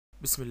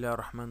بسم الله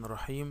الرحمن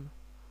الرحيم.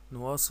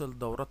 نواصل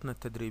دورتنا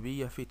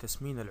التدريبية في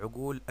تسمين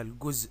العجول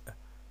الجزء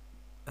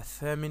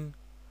الثامن.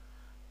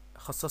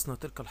 خصصنا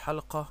تلك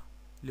الحلقة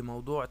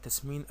لموضوع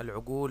تسمين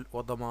العجول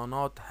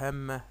وضمانات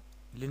هامة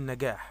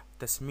للنجاح.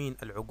 تسمين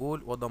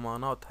العجول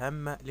وضمانات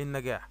هامة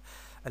للنجاح.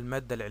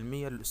 المادة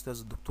العلمية للأستاذ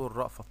الدكتور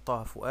رأفت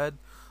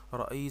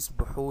فؤاد-رئيس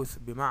بحوث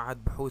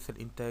بمعهد بحوث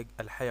الإنتاج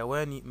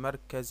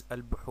الحيواني-مركز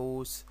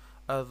البحوث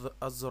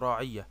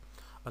الزراعية.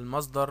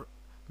 المصدر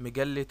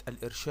مجلة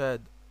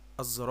الإرشاد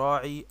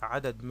الزراعي،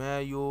 عدد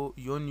مايو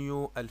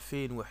يونيو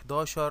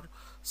 2011،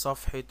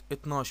 صفحة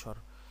 12.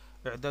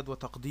 إعداد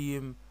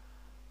وتقديم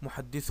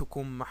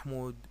محدثكم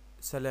محمود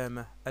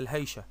سلامة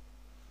الهيشة.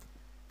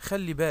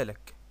 خلي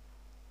بالك: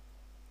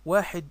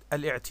 1.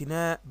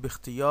 الاعتناء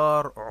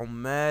باختيار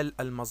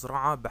عمال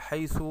المزرعة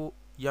بحيث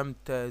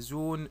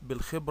يمتازون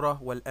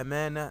بالخبرة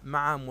والأمانة،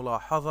 مع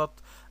ملاحظة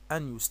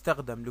أن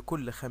يستخدم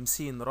لكل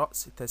 50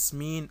 رأس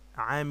تسمين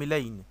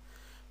عاملين،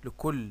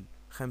 لكل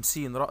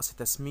 50 رأس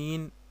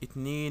تسمين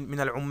 2 من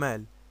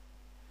العمال.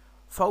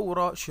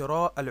 فور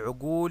شراء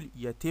العجول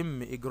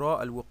يتم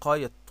إجراء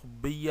الوقاية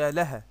الطبية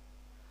لها.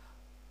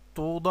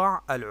 توضع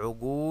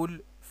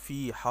العجول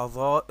في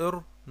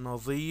حظائر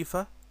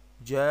نظيفة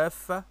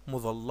جافة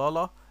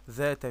مظللة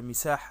ذات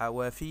مساحة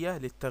وافية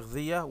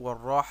للتغذية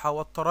والراحة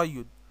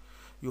والتريض.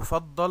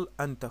 يفضل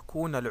أن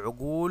تكون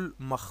العجول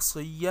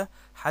مخصية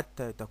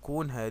حتى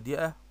تكون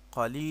هادئة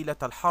قليلة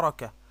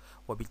الحركة،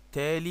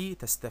 وبالتالي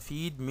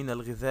تستفيد من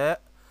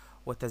الغذاء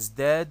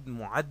وتزداد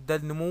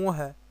معدل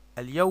نموها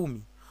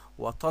اليومي،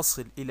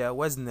 وتصل إلى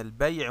وزن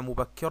البيع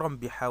مبكرا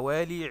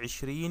بحوالي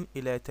 20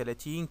 إلى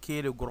 30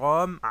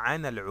 كيلوغرام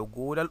عن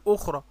العجول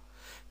الأخرى،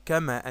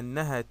 كما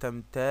أنها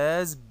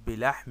تمتاز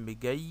بلحم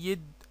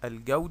جيد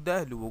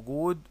الجودة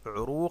لوجود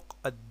عروق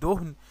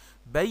الدهن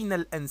بين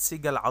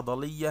الأنسجة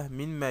العضلية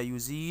مما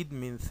يزيد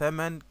من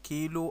 8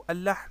 كيلو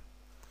اللحم.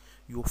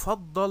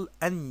 يفضل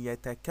أن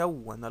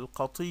يتكون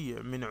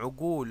القطيع من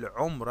عجول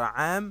عمر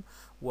عام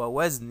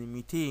ووزن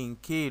 200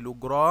 كيلو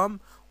جرام،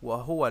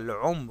 وهو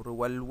العمر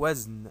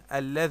والوزن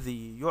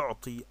الذي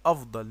يعطي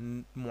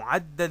أفضل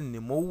معدل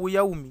نمو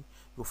يومي.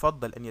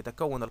 يفضل أن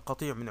يتكون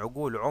القطيع من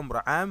عجول عمر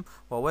عام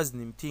ووزن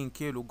 200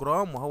 كيلو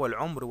جرام، وهو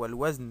العمر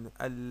والوزن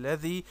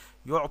الذي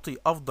يعطي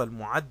أفضل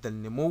معدل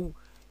نمو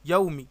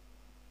يومي.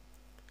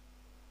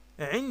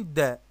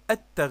 عند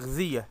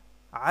التغذية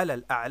على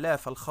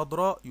الأعلاف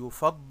الخضراء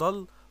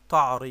يفضل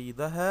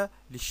تعريضها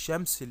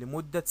للشمس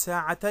لمدة 2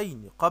 ساعات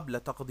قبل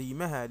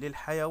تقديمها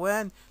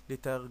للحيوان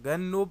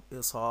لتجنب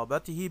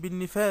إصابته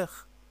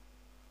بالنفاخ.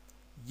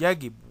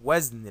 يجب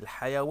وزن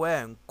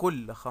الحيوان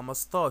كل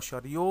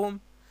 15 يوم،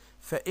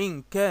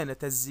 فإن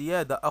كانت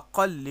الزيادة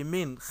أقل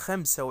من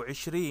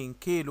 25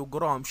 كيلو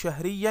جرام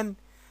شهريا،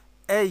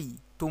 أي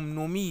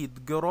 800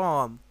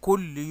 جرام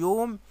كل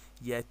يوم،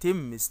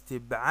 يتم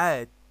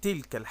استبعاد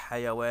تلك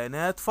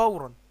الحيوانات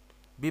فورا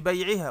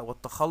ببيعها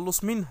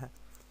والتخلص منها.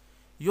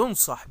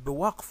 ينصح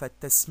بوقف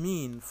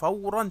التسمين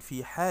فورا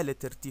في حالة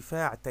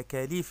ارتفاع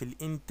تكاليف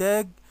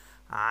الإنتاج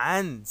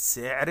عن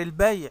سعر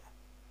البيع.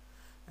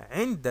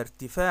 عند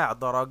ارتفاع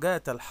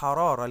درجات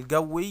الحرارة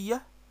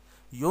الجوية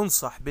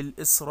ينصح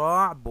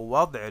بالإسراع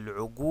بوضع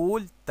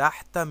العجول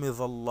تحت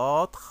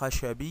مظلات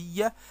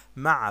خشبية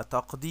مع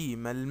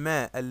تقديم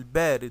الماء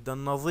البارد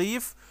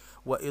النظيف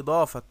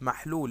وإضافة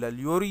محلول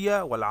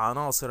اليوريا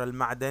والعناصر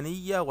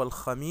المعدنية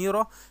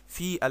والخميرة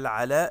في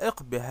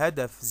العلائق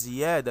بهدف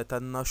زيادة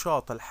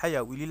النشاط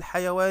الحيوي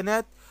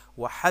للحيوانات،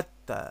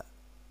 وحتى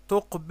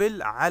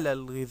تقبل على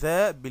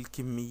الغذاء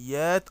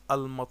بالكميات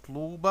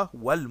المطلوبة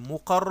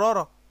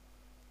والمقررة.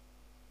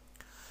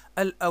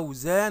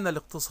 الأوزان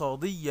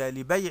الاقتصادية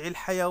لبيع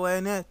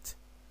الحيوانات،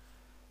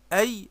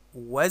 أي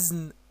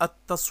وزن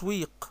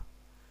التسويق،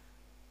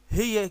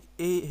 هي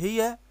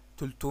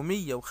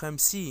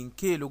 350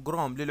 كيلو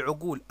جرام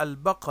للعجول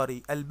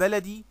البقري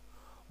البلدي،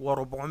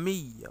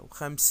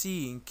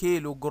 و450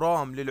 كيلو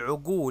جرام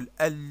للعجول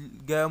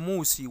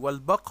الجاموسي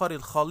والبقري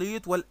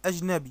الخليط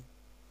والأجنبي.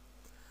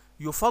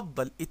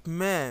 يفضل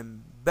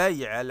إتمام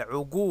بيع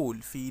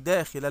العجول في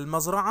داخل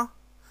المزرعة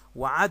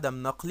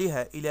وعدم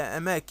نقلها إلى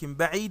أماكن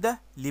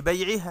بعيدة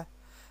لبيعها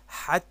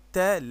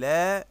حتى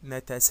لا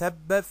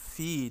نتسبب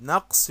في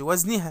نقص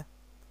وزنها.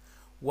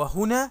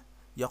 وهنا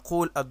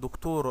يقول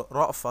الدكتور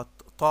رأفت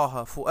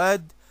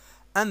فؤاد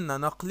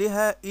أن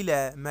نقلها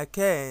إلى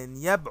مكان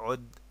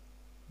يبعد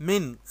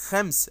من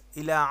 5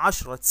 إلى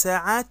 10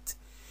 ساعات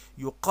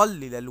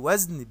يقلل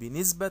الوزن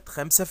بنسبة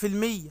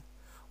 5%،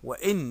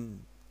 وإن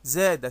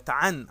زادت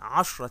عن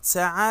 10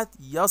 ساعات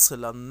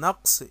يصل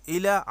النقص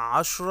إلى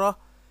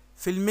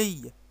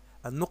 10%.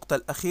 النقطة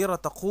الأخيرة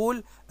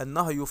تقول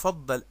أنه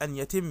يفضل أن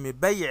يتم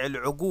بيع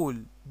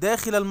العجول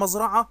داخل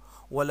المزرعة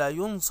ولا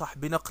ينصح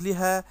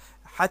بنقلها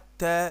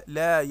حتى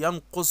لا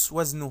ينقص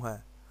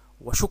وزنها.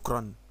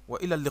 وشكرا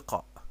وإلى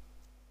اللقاء.